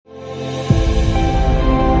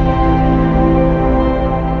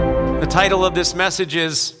title of this message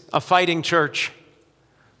is A Fighting Church.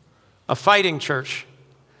 A fighting church.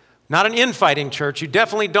 Not an infighting church. You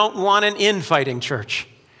definitely don't want an infighting church,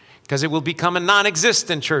 because it will become a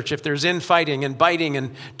non-existent church if there's infighting and biting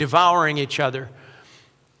and devouring each other.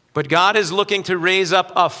 But God is looking to raise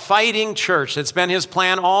up a fighting church. That's been his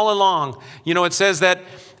plan all along. You know, it says that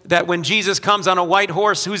when Jesus comes on a white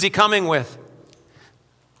horse, who's he coming with?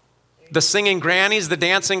 The singing grannies, the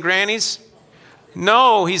dancing grannies?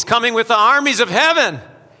 No, he's coming with the armies of heaven.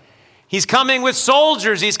 He's coming with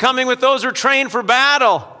soldiers. He's coming with those who are trained for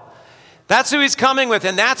battle. That's who he's coming with,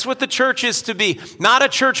 and that's what the church is to be. Not a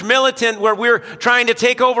church militant where we're trying to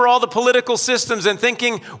take over all the political systems and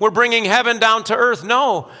thinking we're bringing heaven down to earth.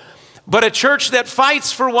 No, but a church that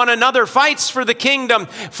fights for one another, fights for the kingdom,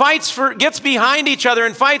 gets behind each other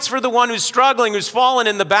and fights for the one who's struggling, who's fallen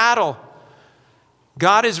in the battle.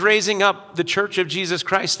 God is raising up the church of Jesus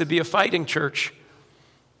Christ to be a fighting church.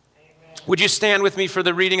 Would you stand with me for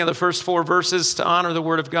the reading of the first 4 verses to honor the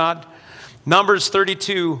Word of God? Numbers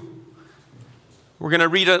 32. We're going to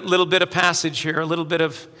read a little bit of passage here, a little bit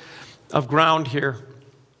of ground here.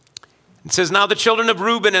 It says, "Now the children of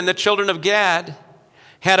Reuben and the children of Gad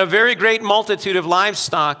had a very great multitude of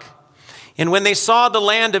livestock. And when they saw the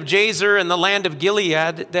land of Jazer and the land of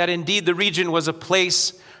Gilead, that indeed the region was a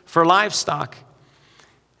place for livestock,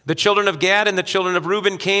 the children of Gad and the children of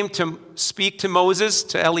Reuben came to speak to Moses,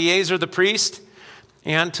 to Eleazar the priest,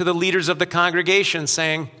 and to the leaders of the congregation,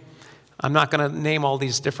 saying," I'm not going to name all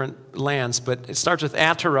these different lands, but it starts with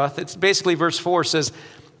Ataroth. It's basically verse 4 says,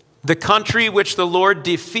 "The country which the Lord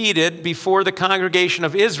defeated before the congregation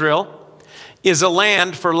of Israel is a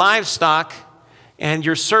land for livestock, and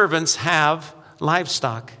your servants have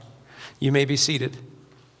livestock." You may be seated.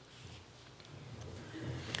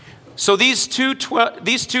 So these two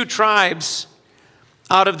tribes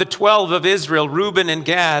out of the 12 of Israel, Reuben and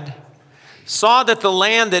Gad, saw that the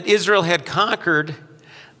land that Israel had conquered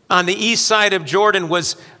on the east side of Jordan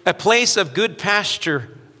was a place of good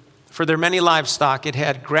pasture for their many livestock. It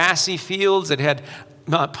had grassy fields, it had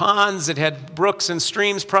ponds, it had brooks and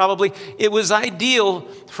streams probably. It was ideal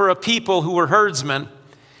for a people who were herdsmen.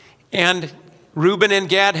 And Reuben and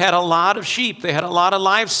Gad had a lot of sheep, they had a lot of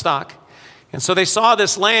livestock. And so they saw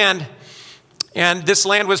this land, and this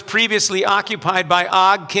land was previously occupied by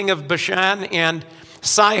Og, king of Bashan, and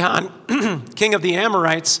Sihon, king of the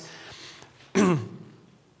Amorites.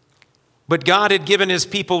 But God had given his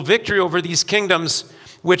people victory over these kingdoms,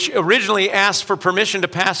 which originally asked for permission to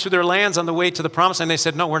pass through their lands on the way to the promised land. They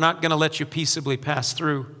said, "No, we're not going to let you peaceably pass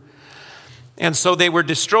through." And so they were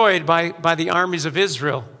destroyed by the armies of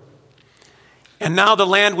Israel. And now the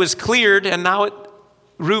land was cleared, and now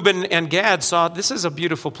Reuben and Gad saw this is a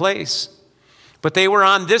beautiful place. But they were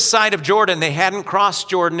on this side of Jordan. They hadn't crossed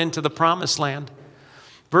Jordan into the promised land.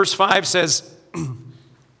 Verse 5 says,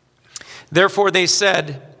 "Therefore they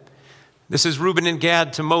said," this is Reuben and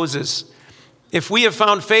Gad to Moses, "If we have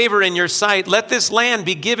found favor in your sight, let this land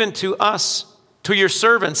be given to us, to your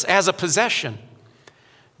servants, as a possession.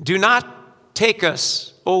 Do not take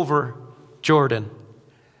us over Jordan."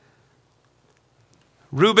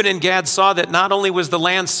 Reuben and Gad saw that not only was the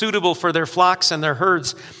land suitable for their flocks and their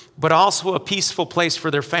herds, but also a peaceful place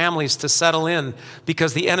for their families to settle in,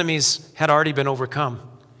 because the enemies had already been overcome.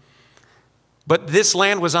 But this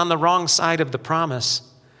land was on the wrong side of the promise,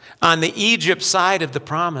 on the Egypt side of the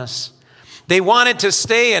promise. They wanted to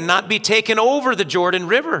stay and not be taken over the Jordan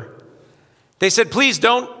River. They said, "Please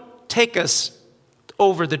don't take us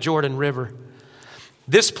over the Jordan River."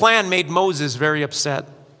 This plan made Moses very upset.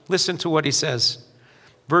 Listen to what he says.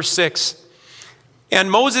 Verse 6, "And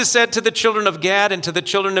Moses said to the children of Gad and to the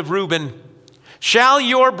children of Reuben, 'Shall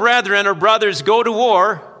your brethren or brothers go to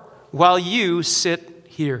war while you sit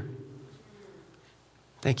here?'"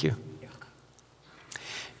 Thank you.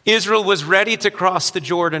 Israel was ready to cross the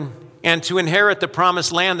Jordan and to inherit the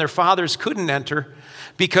promised land their fathers couldn't enter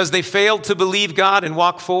because they failed to believe God and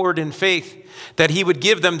walk forward in faith that he would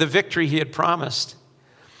give them the victory he had promised.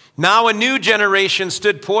 Now a new generation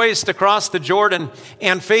stood poised to cross the Jordan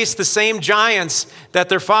and face the same giants that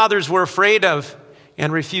their fathers were afraid of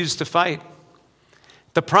and refused to fight.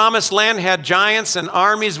 The promised land had giants and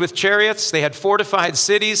armies with chariots. They had fortified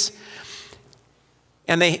cities.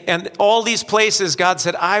 And all these places, God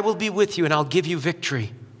said, "I will be with you and I'll give you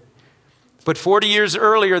victory." But 40 years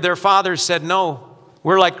earlier, their fathers said, "No,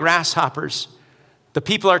 we're like grasshoppers. The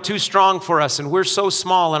people are too strong for us and we're so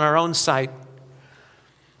small in our own sight."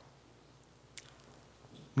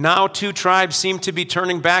 Now 2 tribes seem to be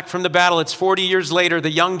turning back from the battle. It's 40 years later. The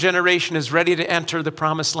young generation is ready to enter the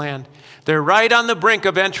promised land. They're right on the brink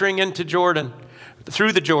of entering into Jordan,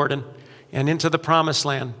 through the Jordan, and into the promised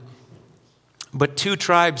land. But 2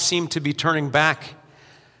 tribes seem to be turning back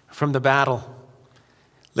from the battle.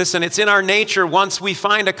 Listen, it's in our nature, once we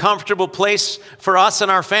find a comfortable place for us and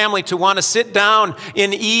our family, to want to sit down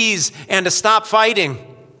in ease and to stop fighting.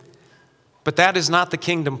 But that is not the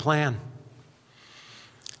kingdom plan.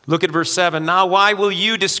 Look at verse 7. Now why will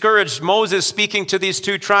you discourage, Moses speaking to these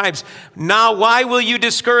 2 tribes, now why will you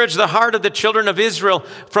discourage the heart of the children of Israel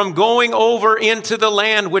from going over into the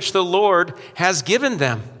land which the Lord has given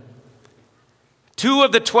them? 2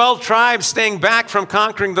 of the 12 tribes staying back from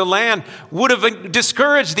conquering the land would have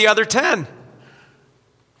discouraged the other 10.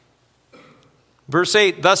 Verse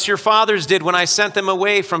 8, thus your fathers did when I sent them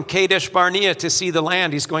away from Kadesh Barnea to see the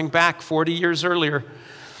land. He's going back 40 years earlier.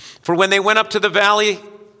 For when they went up to the valley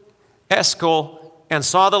Eshcol and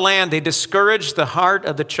saw the land, they discouraged the heart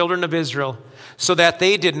of the children of Israel, so that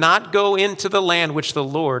they did not go into the land which the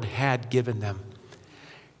Lord had given them.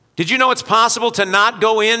 Did you know it's possible to not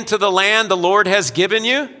go into the land the Lord has given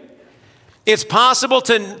you? It's possible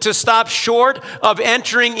to stop short of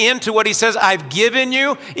entering into what he says, I've given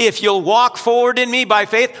you. If you'll walk forward in me by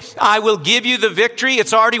faith, I will give you the victory.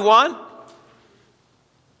 It's already won.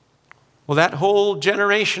 Well, that whole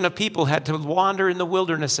generation of people had to wander in the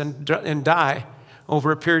wilderness and die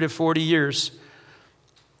over a period of 40 years.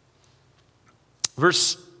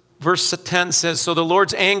 Verse 10 says, so the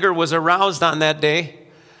Lord's anger was aroused on that day,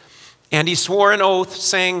 and he swore an oath,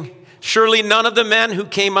 saying, surely none of the men who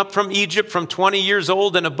came up from Egypt from 20 years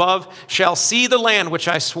old and above shall see the land which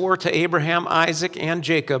I swore to Abraham, Isaac, and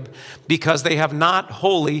Jacob, because they have not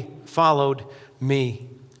wholly followed me.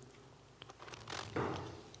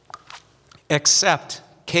 Except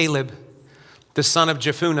Caleb, the son of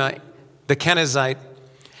Jephunneh, the Kenizzite,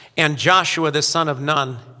 and Joshua, the son of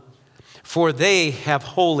Nun, for they have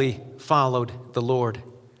wholly followed the Lord.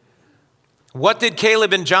 What did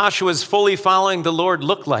Caleb and Joshua's fully following the Lord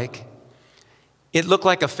look like? It looked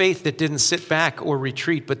like a faith that didn't sit back or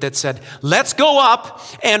retreat, but that said, let's go up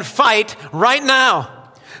and fight right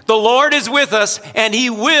now. The Lord is with us, and he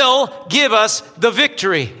will give us the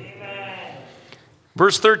victory. Amen.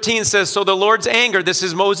 Verse 13 says, so the Lord's anger, this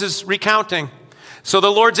is Moses recounting, so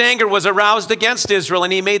the Lord's anger was aroused against Israel,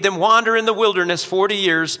 and he made them wander in the wilderness 40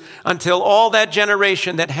 years until all that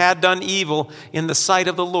generation that had done evil in the sight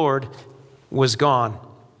of the Lord was gone.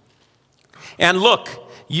 And look,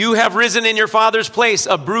 you have risen in your father's place,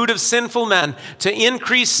 a brood of sinful men, to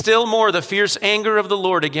increase still more the fierce anger of the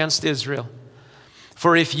Lord against Israel.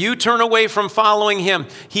 For if you turn away from following him,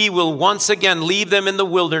 he will once again leave them in the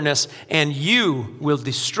wilderness, and you will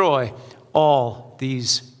destroy all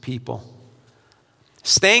these people.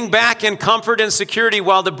 Staying back in comfort and security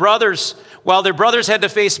while their brothers had to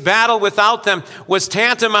face battle without them was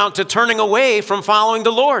tantamount to turning away from following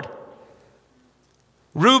the Lord.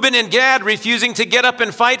 Reuben and Gad refusing to get up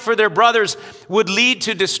and fight for their brothers would lead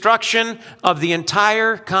to destruction of the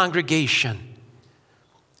entire congregation.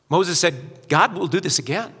 Moses said, God will do this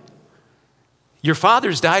again. Your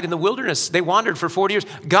fathers died in the wilderness. They wandered for 40 years.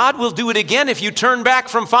 God will do it again if you turn back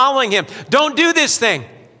from following him. Don't do this thing.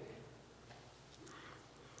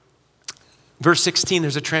 Verse 16,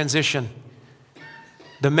 there's a transition.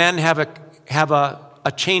 The men have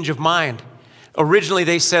a change of mind. Originally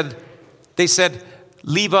they said,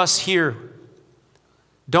 leave us here.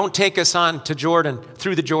 Don't take us on to Jordan,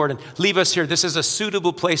 through the Jordan. Leave us here. This is a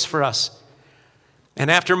suitable place for us. And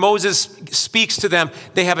after Moses speaks to them,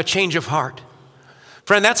 they have a change of heart.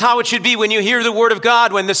 Friend, that's how it should be when you hear the word of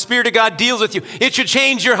God, when the Spirit of God deals with you. It should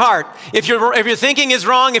change your heart. If your thinking is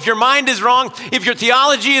wrong, if your mind is wrong, if your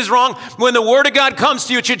theology is wrong, when the word of God comes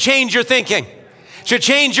to you, it should change your thinking. It should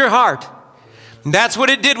change your heart. And that's what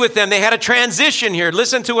it did with them. They had a transition here.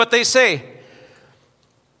 Listen to what they say.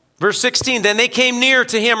 Verse 16, then they came near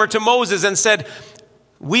to him or to Moses and said,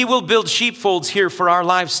 we will build sheepfolds here for our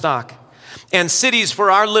livestock and cities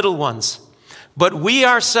for our little ones. But we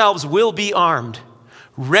ourselves will be armed,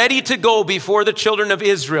 ready to go before the children of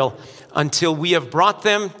Israel until we have brought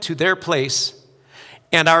them to their place.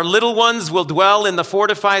 And our little ones will dwell in the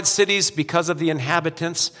fortified cities because of the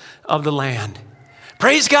inhabitants of the land.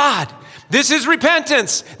 Praise God. This is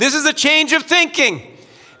repentance. This is a change of thinking.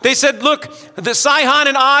 They said, look, the Sihon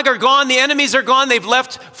and Og are gone. The enemies are gone. They've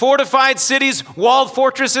left fortified cities, walled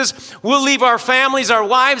fortresses. We'll leave our families, our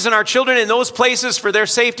wives, and our children in those places for their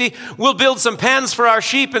safety. We'll build some pens for our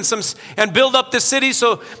sheep and build up the city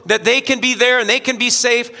so that they can be there and they can be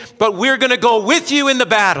safe. But we're going to go with you in the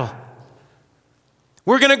battle.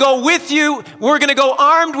 We're going to go with you. We're going to go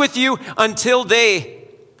armed with you until they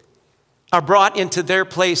are brought into their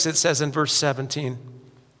place, it says in verse 17.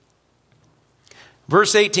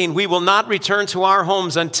 Verse 18, we will not return to our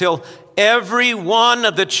homes until every one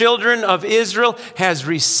of the children of Israel has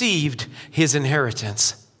received his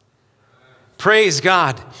inheritance. Praise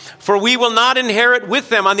God. For we will not inherit with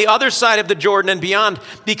them on the other side of the Jordan and beyond,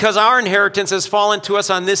 because our inheritance has fallen to us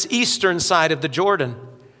on this eastern side of the Jordan.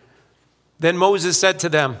 Then Moses said to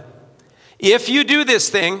them, if you do this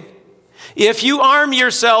thing, if you arm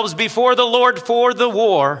yourselves before the Lord for the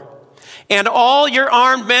war, and all your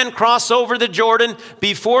armed men cross over the Jordan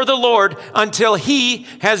before the Lord until he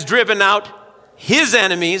has driven out his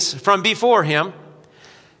enemies from before him,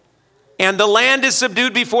 and the land is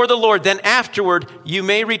subdued before the Lord, then afterward you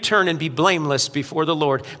may return and be blameless before the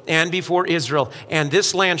Lord and before Israel, and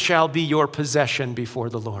this land shall be your possession before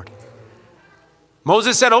the Lord.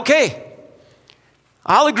 Moses said, okay,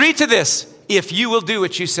 I'll agree to this if you will do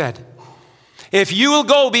what you said. If you will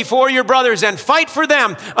go before your brothers and fight for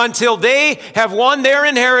them until they have won their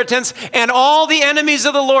inheritance and all the enemies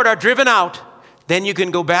of the Lord are driven out, then you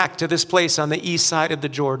can go back to this place on the east side of the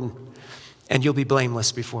Jordan and you'll be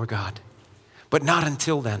blameless before God. But not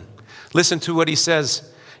until then. Listen to what he says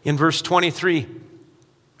in verse 23.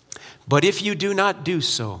 But if you do not do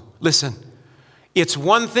so, listen, it's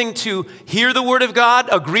one thing to hear the word of God,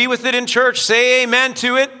 agree with it in church, say amen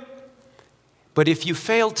to it. But if you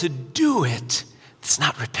fail to do it, it's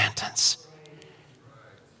not repentance.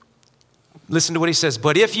 Listen to what he says.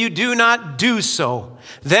 But if you do not do so,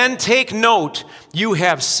 then take note, you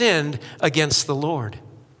have sinned against the Lord.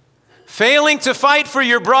 Failing to fight for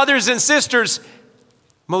your brothers and sisters,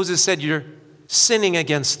 Moses said, you're sinning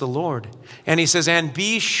against the Lord. And he says, and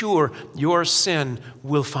be sure your sin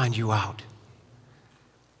will find you out.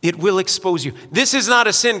 It will expose you. This is not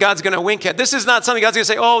a sin God's going to wink at. This is not something God's going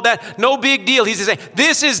to say, oh, that no big deal. He's going to say,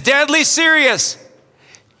 this is deadly serious.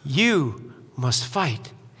 You must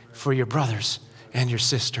fight for your brothers and your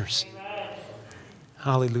sisters. Amen.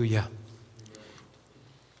 Hallelujah.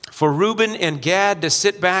 For Reuben and Gad to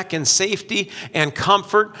sit back in safety and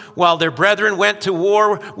comfort while their brethren went to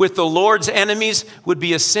war with the Lord's enemies would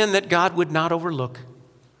be a sin that God would not overlook.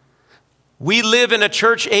 We live in a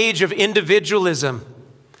church age of individualism.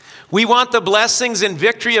 We want the blessings and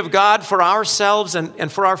victory of God for ourselves and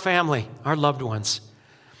for our family, our loved ones.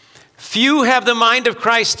 Few have the mind of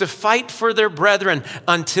Christ to fight for their brethren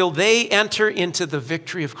until they enter into the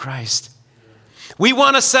victory of Christ. We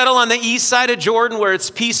want to settle on the east side of Jordan where it's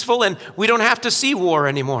peaceful and we don't have to see war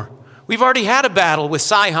anymore. We've already had a battle with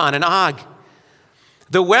Sihon and Og.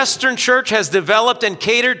 The Western church has developed and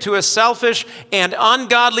catered to a selfish and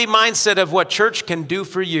ungodly mindset of what church can do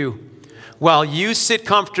for you, while you sit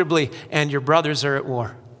comfortably and your brothers are at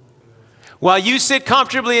war. While you sit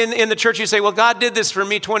comfortably in the church, you say, well, God did this for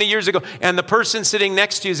me 20 years ago, and the person sitting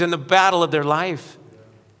next to you is in the battle of their life.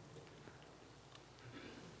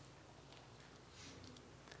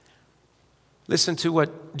 Listen to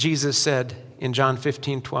what Jesus said in John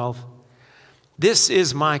 15:12. This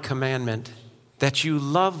is my commandment, that you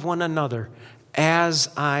love one another as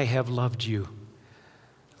I have loved you.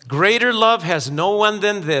 Greater love has no one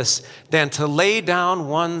than this, than to lay down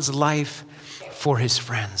one's life for his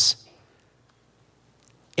friends.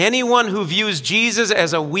 Anyone who views Jesus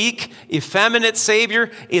as a weak, effeminate Savior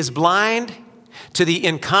is blind to the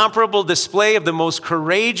incomparable display of the most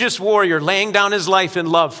courageous warrior laying down his life in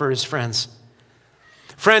love for his friends.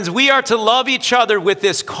 Friends, we are to love each other with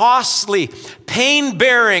this costly,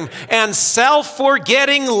 pain-bearing, and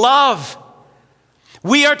self-forgetting love.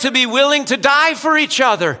 We are to be willing to die for each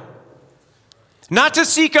other. Not to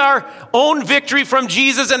seek our own victory from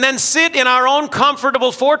Jesus and then sit in our own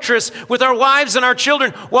comfortable fortress with our wives and our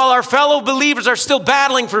children while our fellow believers are still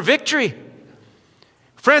battling for victory.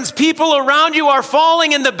 Friends, people around you are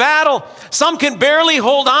falling in the battle. Some can barely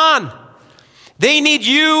hold on. They need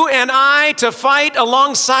you and I to fight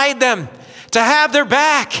alongside them, to have their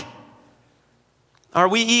back. Are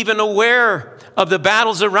we even aware of the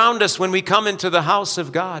battles around us when we come into the house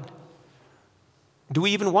of God? Do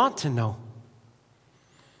we even want to know?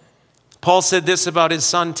 Paul said this about his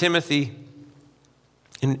son Timothy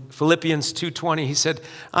in Philippians 2:20. He said,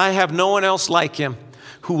 I have no one else like him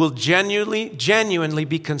who will genuinely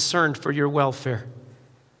be concerned for your welfare.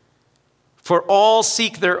 For all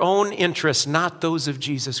seek their own interests, not those of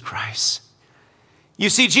Jesus Christ. You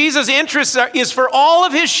see, Jesus' interest is for all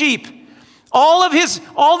of his sheep, all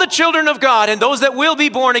the children of God and those that will be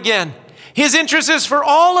born again. His interest is for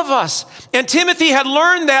all of us. And Timothy had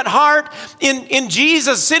learned that heart in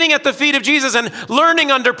Jesus, sitting at the feet of Jesus and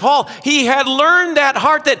learning under Paul. He had learned that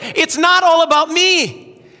heart that it's not all about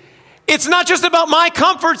me. It's not just about my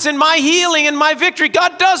comforts and my healing and my victory.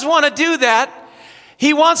 God does want to do that.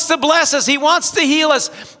 He wants to bless us. He wants to heal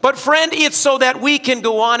us. But friend, it's so that we can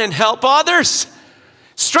go on and help others,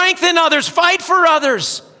 strengthen others, fight for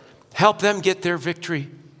others, help them get their victory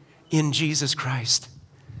in Jesus Christ.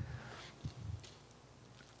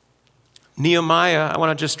 Nehemiah, I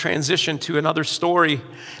want to just transition to another story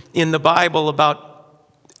in the Bible about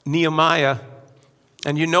Nehemiah.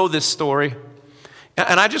 And you know this story.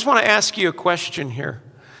 And I just want to ask you a question here.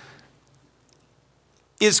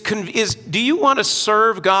 Do you want to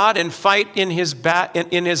serve God and fight in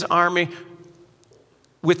his army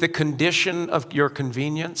with the condition of your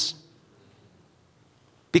convenience?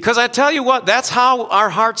 Because I tell you what, that's how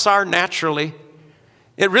our hearts are naturally.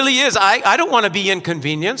 It really is. I don't want to be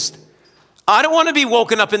inconvenienced. I don't want to be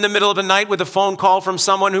woken up in the middle of the night with a phone call from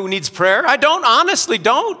someone who needs prayer. I don't, honestly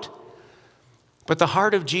don't. But the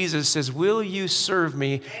heart of Jesus says, will you serve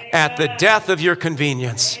me at the death of your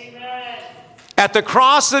convenience? At the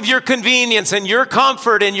cross of your convenience and your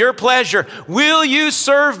comfort and your pleasure, will you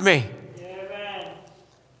serve me?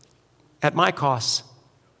 At my cost.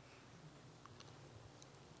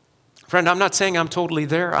 Friend, I'm not saying I'm totally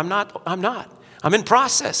there. I'm not. I'm in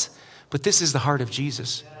process. But this is the heart of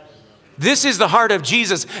Jesus. This is the heart of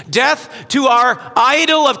Jesus. Death to our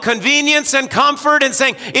idol of convenience and comfort and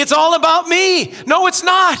saying, it's all about me. No, it's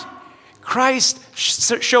not. Christ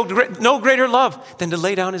showed no greater love than to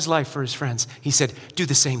lay down his life for his friends. He said, do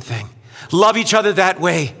the same thing. Love each other that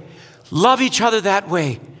way. Love each other that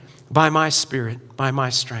way by my Spirit, by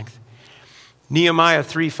my strength. Nehemiah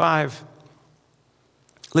 3:5.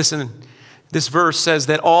 Listen, this verse says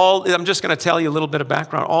that I'm just going to tell you a little bit of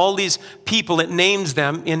background. All these people, it names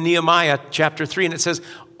them in Nehemiah chapter 3, and it says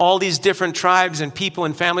all these different tribes and people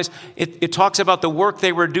and families. It talks about the work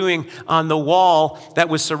they were doing on the wall that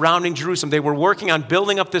was surrounding Jerusalem. They were working on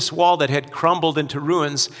building up this wall that had crumbled into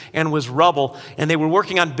ruins and was rubble, and they were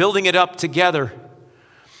working on building it up together.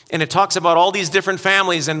 And it talks about all these different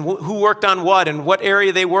families and who worked on what and what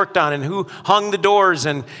area they worked on and who hung the doors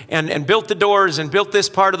and built the doors and built this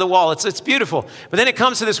part of the wall. It's beautiful. But then it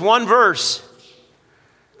comes to this one verse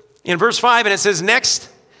in verse 5, and it says, next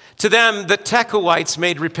to them the Tekoites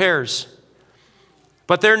made repairs.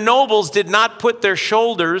 But their nobles did not put their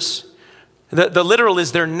shoulders, the literal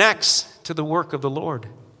is their necks, to the work of the Lord.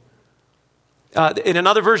 In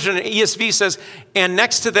another version, ESV says, and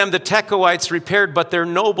next to them the Tekoites repaired, but their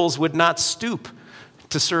nobles would not stoop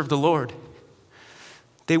to serve the Lord.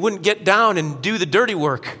 They wouldn't get down and do the dirty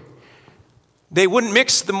work. They wouldn't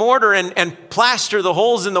mix the mortar and plaster the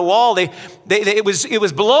holes in the wall. It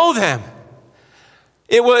was below them.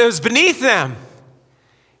 It was beneath them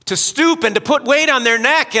to stoop and to put weight on their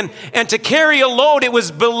neck and to carry a load. It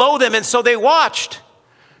was below them. And so they watched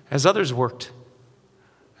as others worked,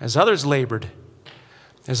 as others labored,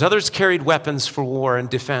 as others carried weapons for war and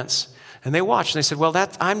defense. And they watched and they said, well,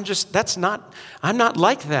 I'm not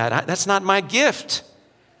like that. That's not my gift.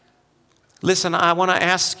 Listen, I want to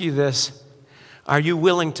ask you this. Are you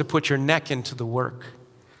willing to put your neck into the work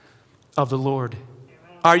of the Lord?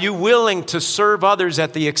 Are you willing to serve others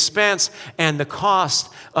at the expense and the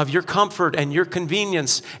cost of your comfort and your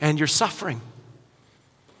convenience and your suffering?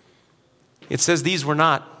 It says these were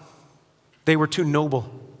not. They were too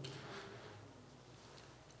noble.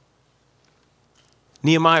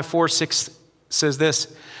 Nehemiah 4:6 says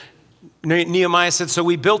this. Nehemiah said, so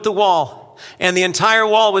we built the wall, and the entire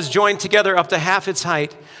wall was joined together up to half its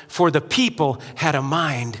height, for the people had a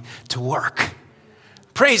mind to work.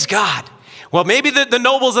 Praise God. Well, maybe the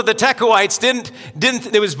nobles of the Tekoites didn't,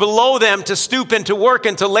 it was below them to stoop and to work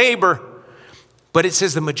and to labor. But it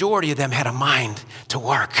says the majority of them had a mind to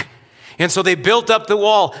work. And so they built up the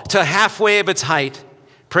wall to halfway of its height.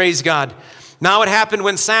 Praise God. Now it happened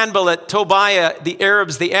when Sanballat, Tobiah, the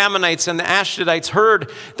Arabs, the Ammonites, and the Ashdodites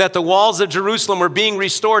heard that the walls of Jerusalem were being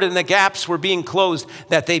restored and the gaps were being closed,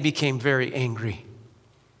 that they became very angry.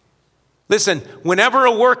 Listen, whenever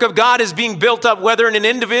a work of God is being built up, whether in an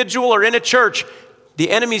individual or in a church, the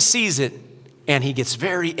enemy sees it and he gets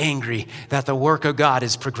very angry that the work of God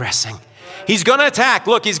is progressing. He's going to attack.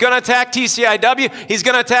 Look, he's going to attack TCIW. He's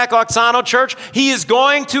going to attack Oxano Church. He is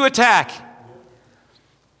going to attack.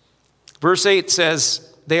 Verse 8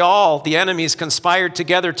 says, the enemies conspired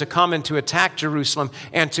together to come and to attack Jerusalem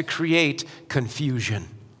and to create confusion.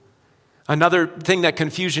 Another thing that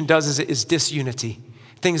confusion does is disunity.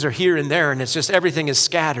 Things are here and there, and it's just everything is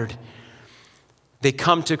scattered. They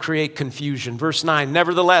come to create confusion. Verse 9,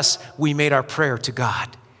 nevertheless, we made our prayer to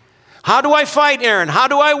God. How do I fight, Aaron? How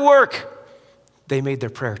do I work? They made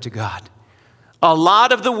their prayer to God. A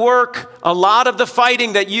lot of the work, a lot of the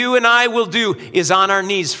fighting that you and I will do is on our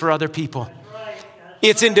knees for other people.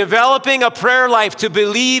 It's in developing a prayer life to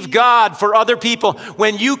believe God for other people.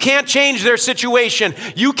 When you can't change their situation,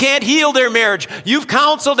 you can't heal their marriage, you've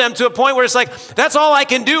counseled them to a point where it's like, that's all I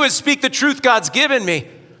can do is speak the truth God's given me.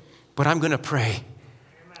 But I'm going to pray.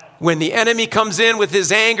 When the enemy comes in with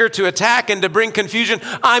his anger to attack and to bring confusion,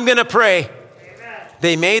 I'm going to pray. Amen.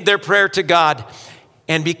 They made their prayer to God.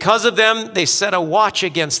 And because of them, they set a watch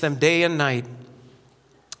against them day and night.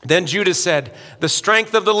 Then Judah said, the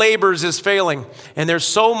strength of the laborers is failing, and there's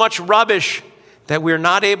so much rubbish that we're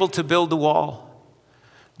not able to build the wall.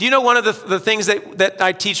 Do you know one of the things that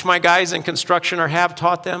I teach my guys in construction or have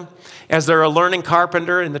taught them as they're a learning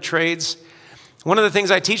carpenter in the trades? One of the things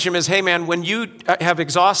I teach them is, hey man, when you have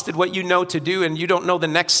exhausted what you know to do and you don't know the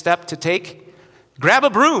next step to take, grab a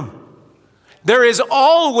broom. There is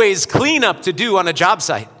always cleanup to do on a job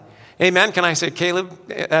site. Amen. Can I say, Caleb,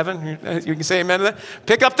 Evan, you can say amen to that?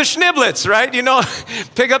 Pick up the schniblets, right? You know,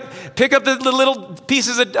 pick up the little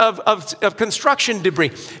pieces of construction debris.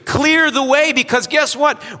 Clear the way, because guess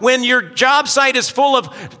what? When your job site is full of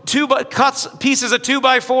pieces of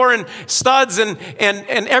 2x4 and studs and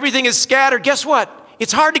everything is scattered, guess what?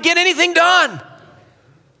 It's hard to get anything done.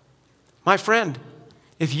 My friend,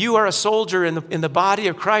 if you are a soldier in the body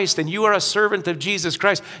of Christ and you are a servant of Jesus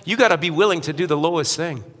Christ, you got to be willing to do the lowest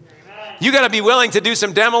thing. You got to be willing to do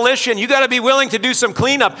some demolition. You got to be willing to do some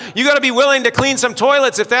cleanup. You got to be willing to clean some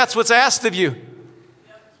toilets if that's what's asked of you.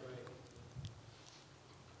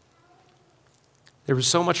 There was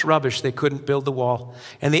so much rubbish they couldn't build the wall.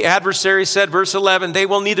 And the adversary said, verse 11, they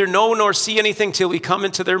will neither know nor see anything till we come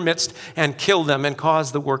into their midst and kill them and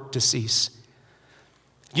cause the work to cease.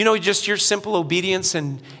 You know, just your simple obedience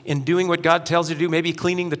and in doing what God tells you to do, maybe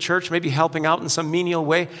cleaning the church, maybe helping out in some menial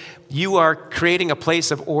way, you are creating a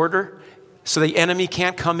place of order so the enemy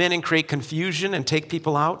can't come in and create confusion and take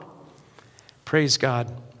people out. Praise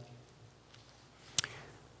God.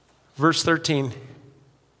 Verse 13.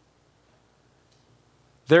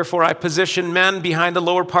 Therefore I positioned men behind the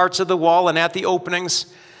lower parts of the wall and at the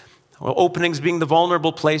openings, or openings being the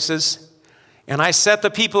vulnerable places. And I set the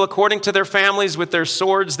people according to their families with their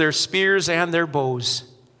swords, their spears, and their bows.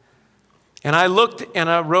 And I looked and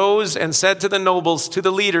arose and said to the nobles, to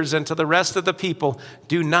the leaders, and to the rest of the people,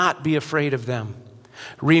 do not be afraid of them.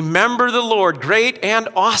 Remember the Lord, great and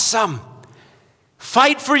awesome.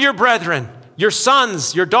 Fight for your brethren, your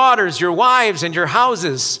sons, your daughters, your wives, and your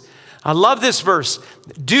houses. I love this verse.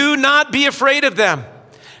 Do not be afraid of them.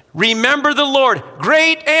 Remember the Lord,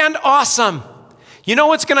 great and awesome. You know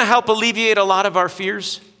what's going to help alleviate a lot of our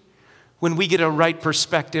fears? When we get a right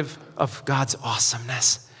perspective of God's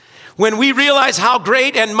awesomeness. When we realize how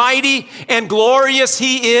great and mighty and glorious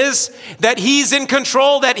He is, that He's in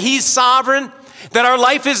control, that He's sovereign, that our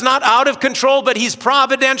life is not out of control, but He's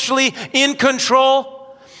providentially in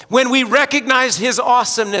control. When we recognize His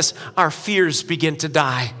awesomeness, our fears begin to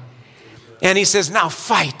die. And He says, now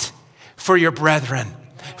fight for your brethren.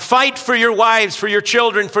 Fight for your wives, for your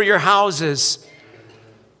children, for your houses.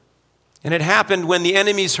 And it happened when the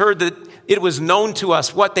enemies heard that it was known to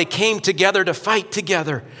us what they came together to fight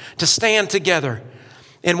together, to stand together.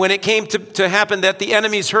 And when it came to happen that the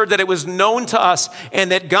enemies heard that it was known to us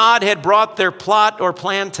and that God had brought their plot or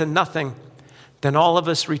plan to nothing, then all of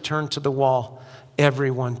us returned to the wall,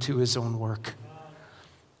 everyone to his own work.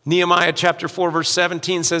 Nehemiah chapter 4 verse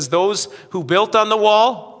 17 says, those who built on the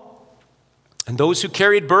wall and those who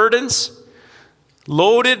carried burdens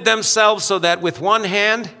loaded themselves so that with one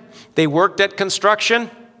hand they worked at construction.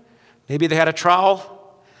 Maybe they had a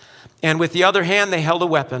trowel. And with the other hand, they held a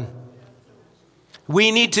weapon.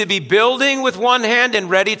 We need to be building with one hand and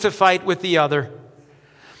ready to fight with the other.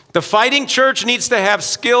 The fighting church needs to have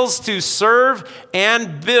skills to serve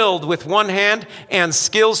and build with one hand and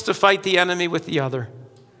skills to fight the enemy with the other.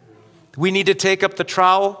 We need to take up the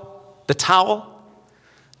towel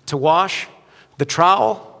to wash, the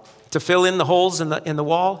trowel to fill in the holes in the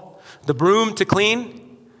wall, the broom to clean,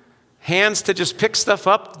 hands to just pick stuff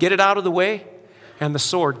up, get it out of the way, and the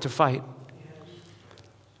sword to fight.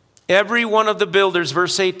 Every one of the builders,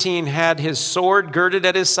 verse 18, had his sword girded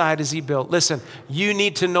at his side as he built. Listen, you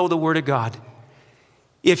need to know the Word of God.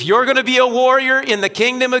 If you're going to be a warrior in the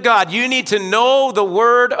kingdom of God, you need to know the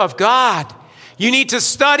Word of God. You need to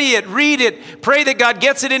study it, read it, pray that God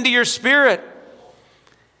gets it into your spirit.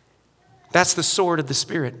 That's the sword of the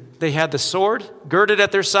Spirit. They had the sword girded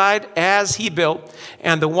at their side as he built,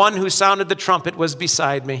 and the one who sounded the trumpet was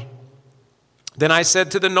beside me. Then I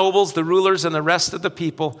said to the nobles, the rulers, and the rest of the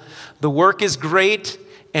people, the work is great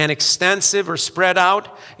and extensive or spread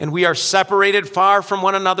out, and we are separated far from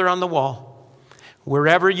one another on the wall.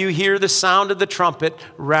 Wherever you hear the sound of the trumpet,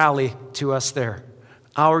 rally to us there.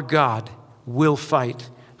 Our God will fight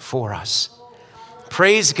for us.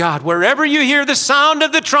 Praise God. Wherever you hear the sound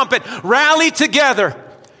of the trumpet, rally together,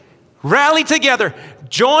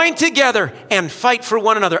 join together, and fight for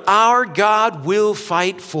one another. Our God will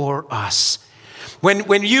fight for us.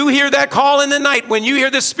 When you hear that call in the night, when you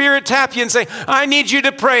hear the Spirit tap you and say, I need you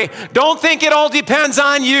to pray, don't think it all depends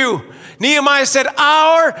on you. Nehemiah said,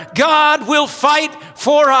 our God will fight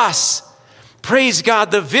for us. Praise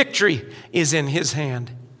God, the victory is in his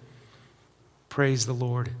hand. Praise the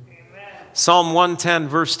Lord. Psalm 110,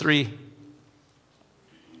 verse 3.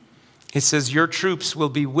 It says, your troops will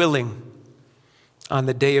be willing on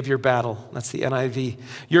the day of your battle. That's the NIV.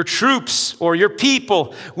 Your troops or your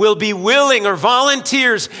people will be willing or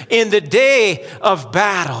volunteers in the day of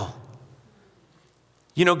battle.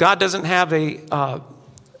 You know, God doesn't have He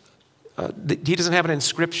doesn't have an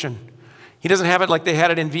inscription. He doesn't have it like they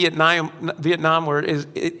had it in Vietnam where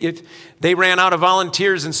they ran out of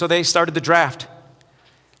volunteers and so they started the draft.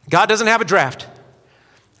 God doesn't have a draft.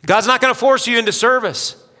 God's not going to force you into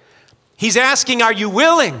service. He's asking, are you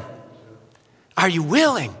willing? Are you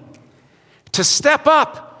willing to step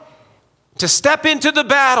up, to step into the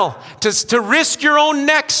battle, to risk your own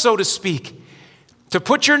neck, so to speak, to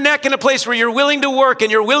put your neck in a place where you're willing to work and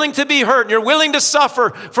you're willing to be hurt and you're willing to suffer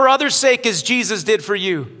for others' sake as Jesus did for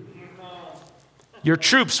you? Your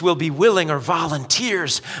troops will be willing or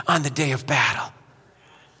volunteers on the day of battle.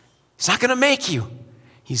 He's not going to make you.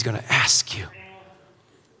 He's going to ask you.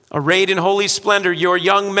 Arrayed in holy splendor, your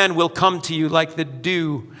young men will come to you like the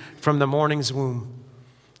dew from the morning's womb.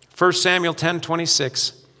 1 Samuel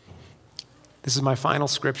 10:26. This is my final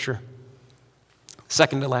scripture.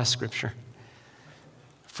 Second to last scripture.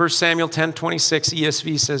 1 Samuel 10:26,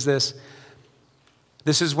 ESV says this.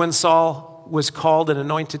 This is when Saul was called and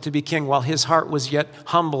anointed to be king while his heart was yet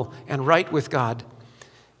humble and right with God.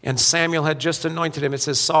 And Samuel had just anointed him. It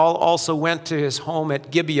says, Saul also went to his home at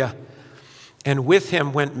Gibeah, and with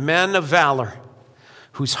him went men of valor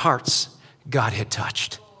whose hearts God had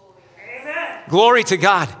touched. Amen. Glory to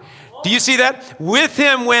God. Do you see that? With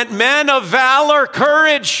him went men of valor,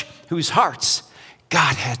 courage, whose hearts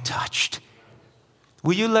God had touched.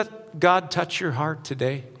 Will you let God touch your heart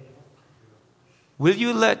today? Will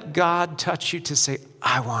you let God touch you to say,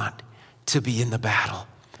 I want to be in the battle.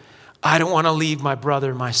 I don't want to leave my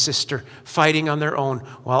brother, my sister fighting on their own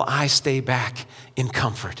while I stay back in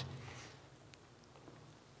comfort.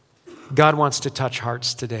 God wants to touch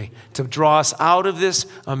hearts today, to draw us out of this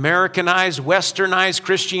Americanized, westernized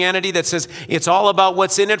Christianity that says it's all about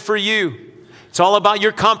what's in it for you. It's all about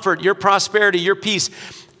your comfort, your prosperity, your peace.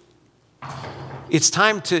 It's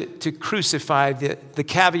time to crucify the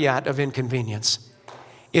caveat of inconvenience.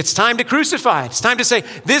 It's time to crucify. It's time to say,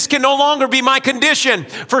 this can no longer be my condition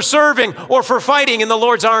for serving or for fighting in the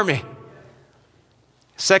Lord's army.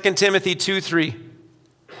 2 Timothy 2:3.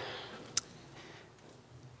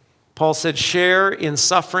 Paul said, share in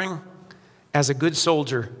suffering as a good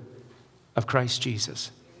soldier of Christ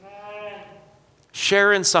Jesus. Amen.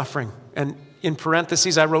 Share in suffering. And in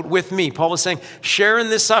parentheses, I wrote with me. Paul was saying, share in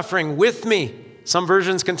this suffering with me. Some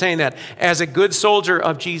versions contain that. As a good soldier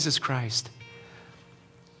of Jesus Christ.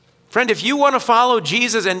 Friend, if you want to follow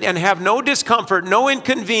Jesus and have no discomfort, no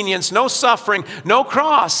inconvenience, no suffering, no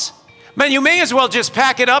cross, man, you may as well just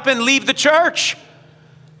pack it up and leave the church.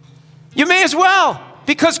 You may as well,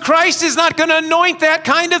 because Christ is not going to anoint that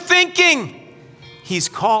kind of thinking. He's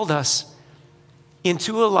called us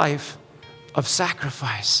into a life of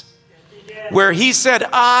sacrifice, where he said,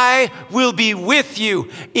 I will be with you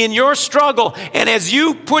in your struggle. And as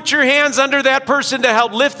you put your hands under that person to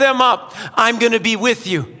help lift them up, I'm going to be with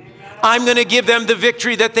you. I'm going to give them the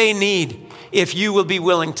victory that they need if you will be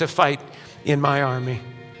willing to fight in my army.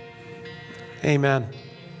 Amen.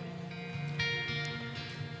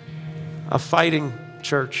 A fighting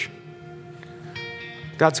church.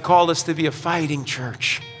 God's called us to be a fighting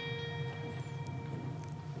church.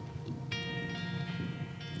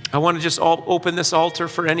 I want to just open this altar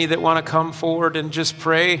for any that want to come forward and just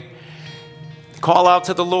pray. Call out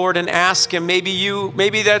to the Lord and ask him.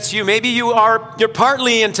 Maybe that's you. Maybe you're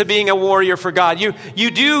partly into being a warrior for God. You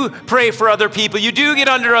do pray for other people. You do get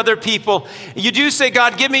under other people. You do say,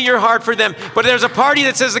 God, give me your heart for them. But there's a party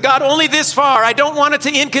that says, God, only this far. I don't want it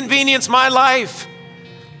to inconvenience my life.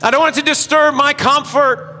 I don't want it to disturb my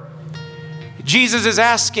comfort. Jesus is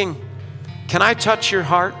asking, can I touch your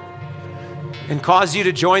heart and cause you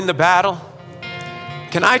to join the battle?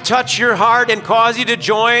 Can I touch your heart and cause you to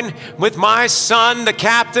join with my son, the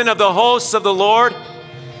captain of the hosts of the Lord?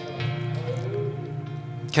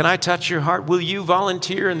 Can I touch your heart? Will you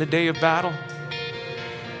volunteer in the day of battle?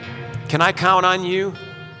 Can I count on you?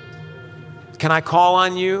 Can I call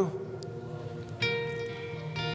on you?